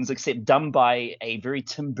Tunes, except done by a very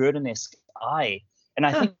Tim Burton-esque eye. And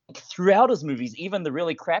I think throughout his movies, even the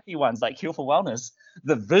really crappy ones like Cure for Wellness,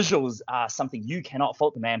 the visuals are something you cannot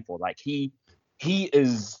fault the man for. Like, he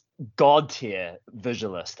is god tier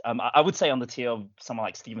visualist. I would say on the tier of someone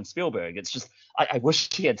like Steven Spielberg. It's just I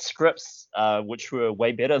wish he had scripts which were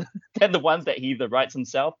way better than the ones that he either writes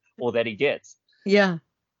himself or that he gets. Yeah.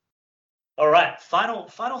 All right, final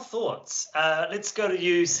thoughts. Let's go to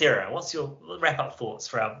you, Sarah. What's your wrap-up thoughts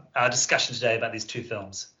for our discussion today about these two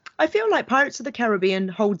films? I feel like Pirates of the Caribbean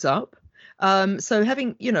holds up. So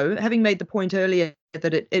having made the point earlier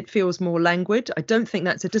that it feels more languid, I don't think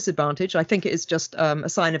that's a disadvantage. I think it is just a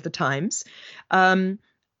sign of the times.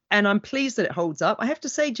 And I'm pleased that it holds up. I have to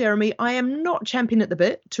say, Jeremy, I am not champing at the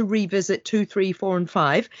bit to revisit 2, 3, 4, and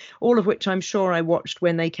 5, all of which I'm sure I watched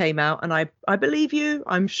when they came out. And I believe you.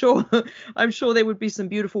 I'm sure there would be some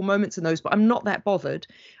beautiful moments in those, but I'm not that bothered.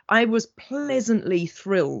 I was pleasantly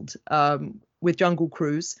thrilled with Jungle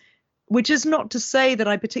Cruise, which is not to say that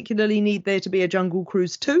I particularly need there to be a Jungle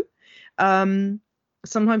Cruise 2.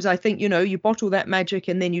 Sometimes I think, you bottle that magic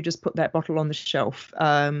and then you just put that bottle on the shelf.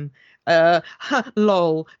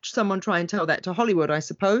 Lol, someone try and tell that to Hollywood, I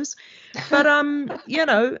suppose. But,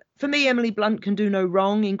 for me, Emily Blunt can do no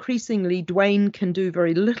wrong. Increasingly, Dwayne can do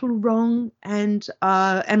very little wrong. And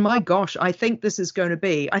my gosh, I think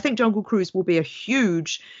I think Jungle Cruise will be a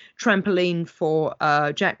huge trampoline for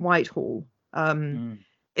Jack Whitehall.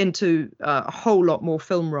 Into a whole lot more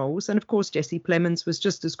film roles. And of course, Jesse Plemons was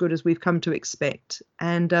just as good as we've come to expect.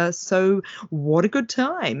 And so what a good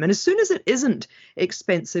time. And as soon as it isn't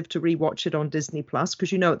expensive to rewatch it on Disney Plus,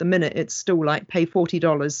 because at the minute it's still like pay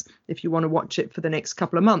 $40 if you want to watch it for the next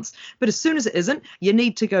couple of months. But as soon as it isn't, you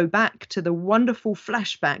need to go back to the wonderful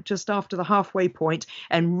flashback just after the halfway point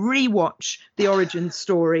and rewatch the origin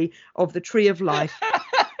story of the Tree of Life.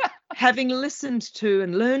 Having listened to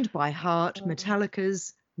and learned by heart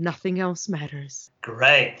Metallica's Nothing Else Matters.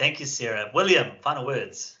 Great. Thank you, Sarah. William, final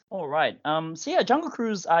words. All right. So yeah, Jungle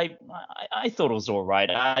Cruise, I thought it was all right.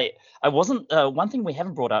 I wasn't, one thing we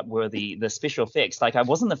haven't brought up were the special effects. Like, I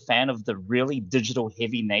wasn't a fan of the really digital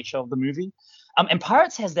heavy nature of the movie. And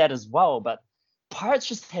Pirates has that as well, but Pirates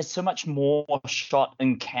just has so much more shot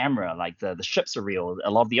in camera. Like the ships are real. A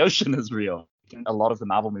lot of the ocean is real. A lot of the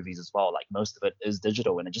Marvel movies as well, like most of it is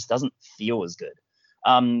digital and it just doesn't feel as good.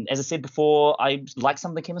 As I said before, I like some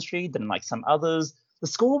of the chemistry, didn't like some others. The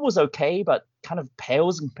score was okay, but kind of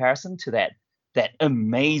pales in comparison to that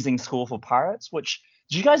amazing score for Pirates, which,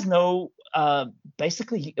 do you guys know,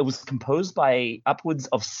 basically it was composed by upwards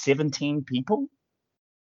of 17 people?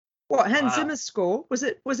 What, Hans Wow. Zimmer's score? Was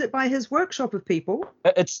it by his workshop of people?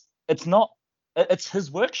 It's not. It's his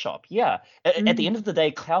workshop. Yeah. At the end of the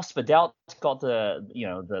day, Klaus Badelt got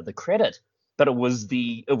the credit, but it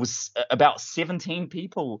was about 17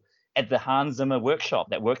 people at the Hans Zimmer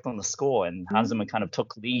workshop that worked on the score, and Hans Zimmer kind of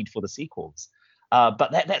took lead for the sequels.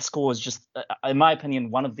 But that score is just, in my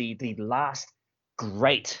opinion, one of the last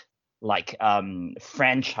great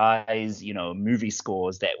franchise movie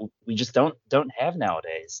scores that we just don't have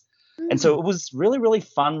nowadays. And so it was really, really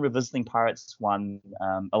fun revisiting Pirates 1.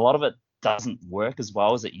 A lot of it doesn't work as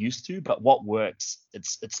well as it used to, but what works, it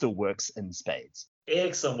still works in spades.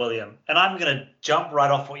 Excellent, William. And I'm going to jump right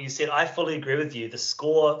off what you said. I fully agree with you. The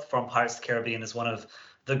score from Pirates of the Caribbean is one of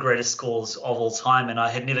the greatest scores of all time, and I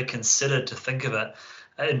had never considered to think of it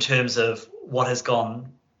in terms of what has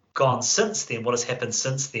gone since then, what has happened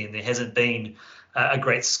since then. There hasn't been a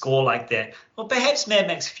great score like that. Well, perhaps Mad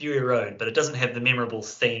Max Fury Road, but it doesn't have the memorable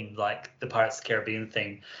theme like the Pirates of the Caribbean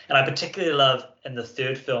theme. And I particularly love in the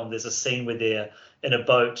third film, there's a scene where they're in a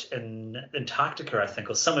boat in Antarctica, I think,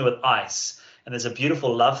 or somewhere with ice. And there's a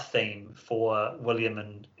beautiful love theme for William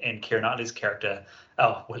and Keira Knightley's character.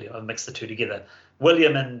 Oh, William, I mixed the two together.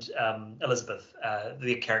 William and Elizabeth,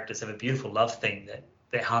 their characters have a beautiful love theme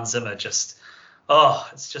that Hans Zimmer just,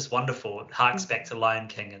 it's just wonderful. It harks back to Lion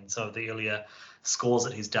King and some of the earlier scores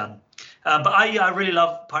that he's done. But I really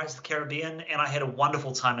love Pirates of the Caribbean, and I had a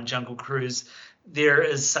wonderful time in Jungle Cruise. There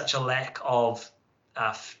is such a lack of,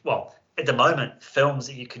 at the moment, films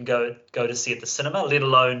that you can go to see at the cinema, let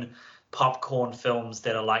alone popcorn films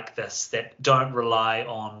that are like this, that don't rely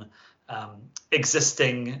on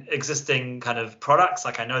existing kind of products.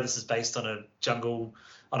 Like, I know this is based on a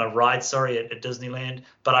ride, at Disneyland,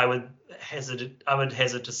 but I would hazard to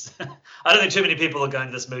I don't think too many people are going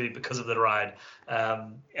to this movie because of the ride,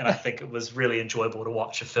 and I think it was really enjoyable to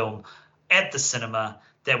watch a film at the cinema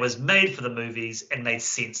that was made for the movies and made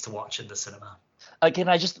sense to watch in the cinema. Can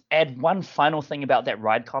I just add one final thing about that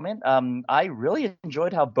ride comment? I really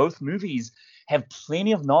enjoyed how both movies have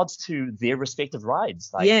plenty of nods to their respective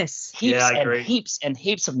rides. Yes. Heaps and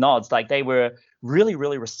heaps of nods. Like, they were really,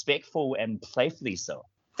 really respectful and playfully so.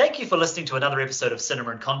 Thank you for listening to another episode of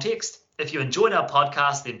Cinema in Context. If you enjoyed our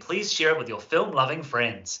podcast, then please share it with your film-loving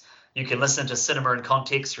friends. You can listen to Cinema in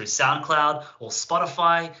Context through SoundCloud or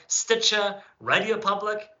Spotify, Stitcher, Radio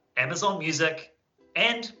Public, Amazon Music,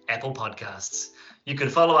 and Apple Podcasts. You can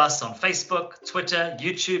follow us on Facebook, Twitter,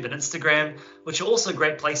 YouTube, and Instagram, which are also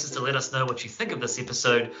great places to let us know what you think of this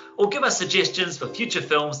episode or give us suggestions for future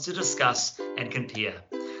films to discuss and compare.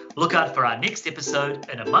 Look out for our next episode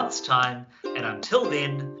in a month's time, and until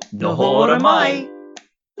then, Nō hōra mai!